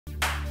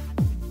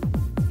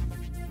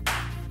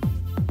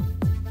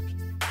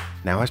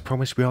Now, as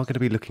promised, we are going to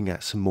be looking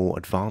at some more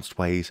advanced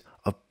ways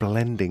of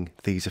blending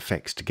these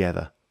effects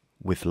together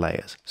with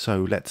layers.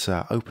 So let's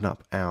open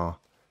up our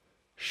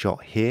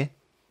shot here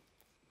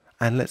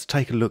and let's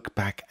take a look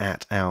back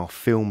at our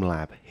film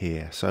lab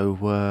here. So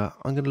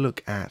I'm going to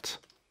look at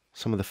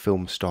some of the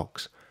film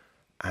stocks,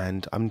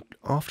 and I'm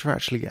after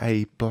actually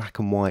a black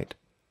and white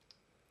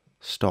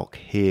stock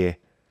here,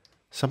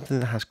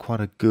 something that has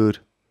quite a good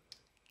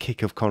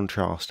kick of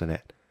contrast in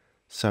it.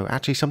 So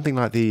actually something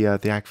like the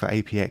Agfa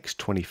APX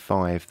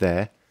 25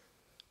 there.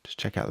 Just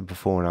check out the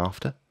before and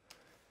after.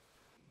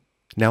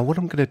 Now what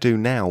I'm going to do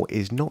now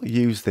is not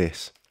use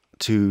this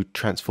to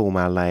transform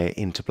our layer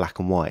into black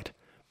and white,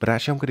 but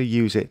actually I'm going to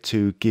use it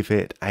to give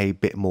it a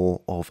bit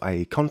more of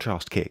a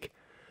contrast kick.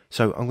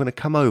 So I'm going to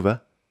come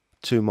over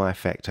to my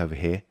effect over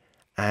here,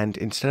 and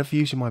instead of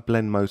using my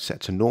blend mode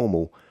set to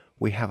normal,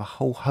 we have a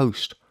whole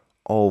host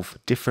of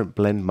different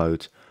blend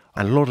modes.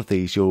 And a lot of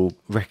these you'll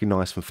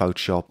recognize from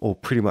Photoshop or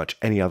pretty much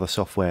any other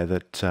software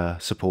that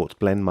supports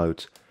blend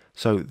modes.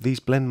 So these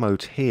blend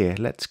modes here,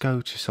 let's go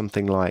to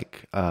something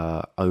like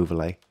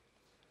overlay.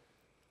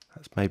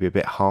 That's maybe a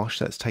bit harsh.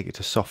 Let's take it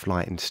to soft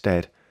light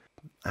instead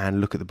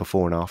and look at the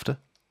before and after.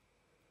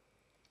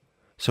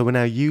 So we're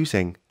now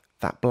using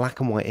that black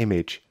and white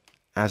image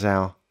as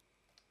our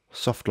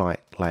soft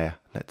light layer.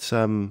 Let's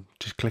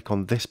just click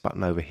on this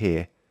button over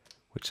here,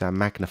 which is our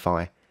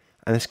magnify.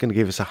 And this is going to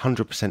give us a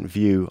 100%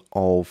 view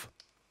of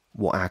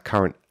what our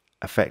current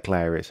effect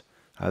layer is.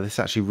 This is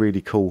actually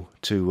really cool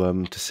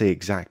to see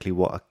exactly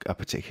what a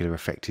particular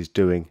effect is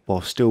doing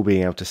while still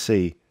being able to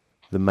see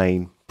the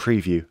main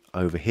preview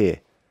over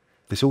here.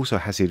 This also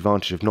has the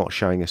advantage of not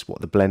showing us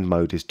what the blend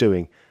mode is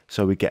doing,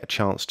 so we get a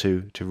chance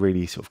to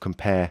really sort of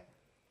compare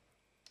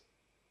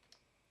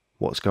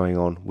what's going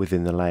on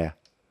within the layer.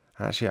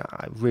 Actually,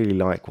 I really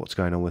like what's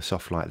going on with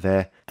soft light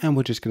there. And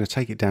we're just going to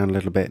take it down a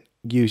little bit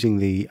using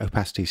the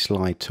opacity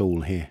slide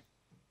tool here.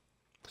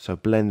 So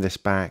blend this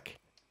back.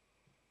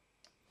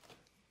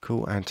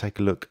 Cool, and take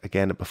a look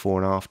again at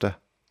before and after.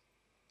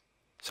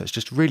 So it's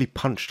just really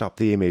punched up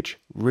the image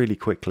really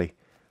quickly.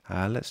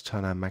 Let's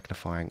turn our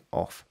magnifying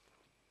off.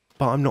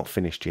 But I'm not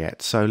finished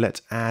yet, so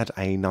let's add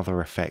another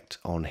effect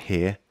on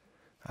here.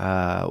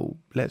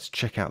 Let's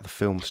check out the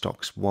film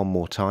stocks one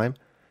more time.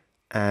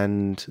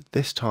 And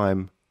this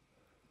time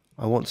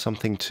I want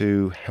something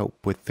to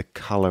help with the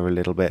color a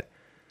little bit.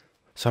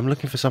 So I'm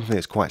looking for something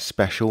that's quite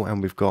special,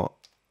 and we've got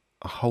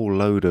a whole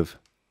load of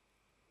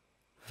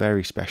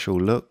very special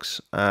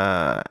looks.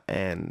 And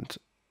in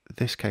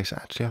this case,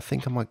 actually, I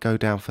think I might go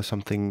down for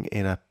something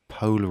in a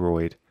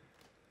Polaroid.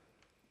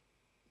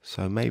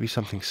 So maybe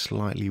something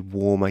slightly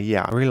warmer.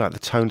 Yeah, I really like the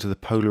tones of the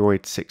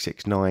Polaroid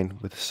 669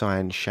 with the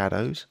cyan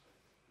shadows.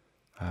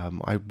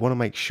 I want to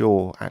make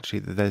sure actually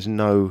that there's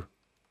no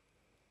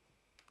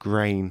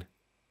grain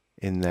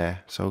in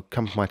there. So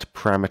come to my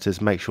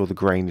parameters, make sure the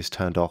grain is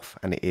turned off,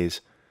 and it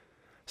is.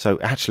 So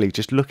actually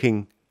just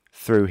looking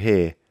through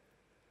here,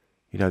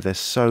 you know, there's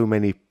so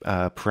many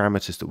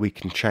parameters that we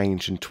can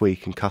change and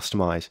tweak and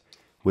customize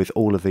with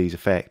all of these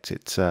effects.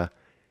 It's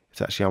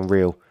actually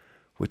unreal,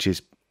 which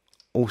is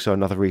also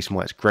another reason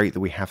why it's great that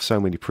we have so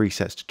many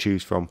presets to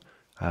choose from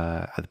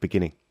at the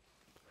beginning.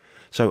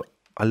 So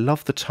I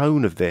love the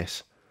tone of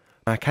this.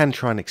 I can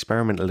try and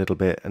experiment a little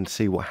bit and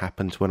see what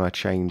happens when I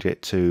change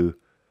it to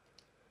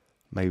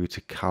maybe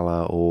to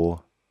color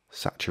or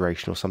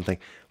saturation or something.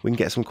 We can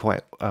get some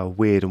quite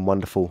weird and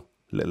wonderful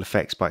little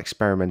effects by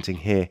experimenting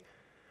here.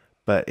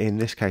 But in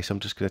this case, I'm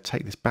just going to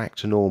take this back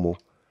to normal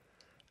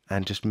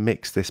and just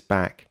mix this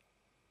back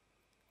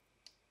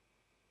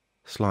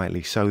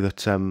slightly so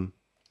that so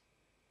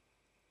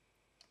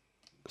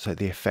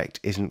the effect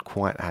isn't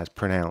quite as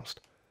pronounced.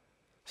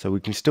 So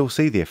we can still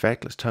see the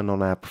effect. Let's turn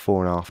on our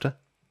before and after.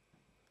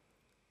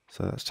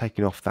 So that's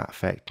taking off that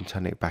effect and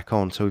turning it back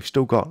on. So we've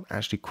still got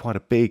actually quite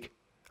a big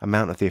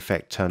amount of the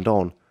effect turned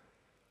on,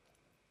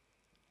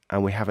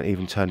 and we haven't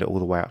even turned it all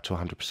the way up to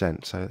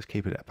 100%. So let's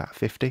keep it at about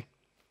 50.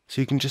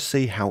 So you can just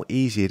see how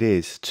easy it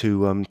is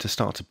to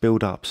start to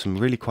build up some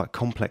really quite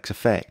complex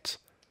effects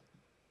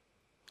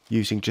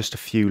using just a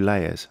few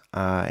layers.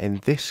 In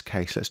this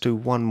case, let's do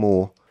one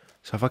more.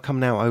 So if I come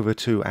now over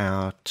to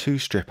our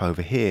 2-strip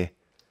over here,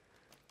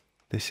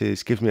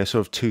 gives me a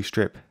sort of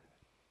 2-strip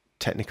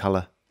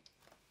Technicolor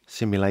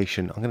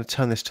simulation. I'm going to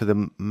turn this to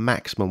the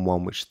maximum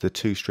one, which is the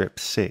 2-strip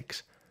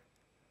 6.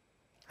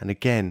 And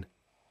again,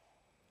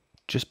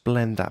 just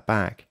blend that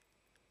back.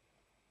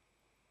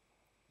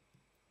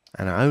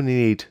 And I only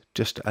need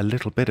just a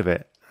little bit of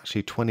it,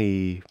 actually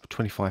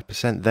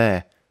 25%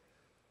 there.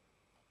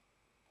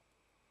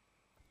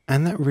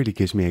 And that really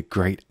gives me a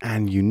great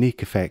and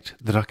unique effect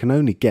that I can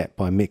only get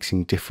by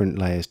mixing different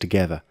layers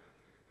together.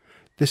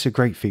 This is a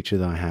great feature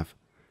that I have,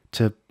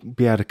 to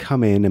be able to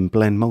come in and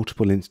blend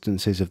multiple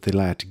instances of the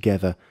layer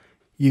together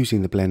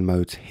using the blend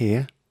modes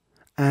here,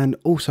 and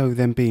also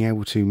then being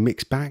able to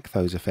mix back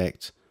those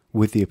effects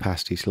with the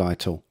opacity slide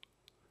tool.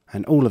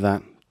 And all of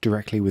that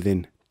directly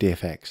within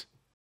DFX.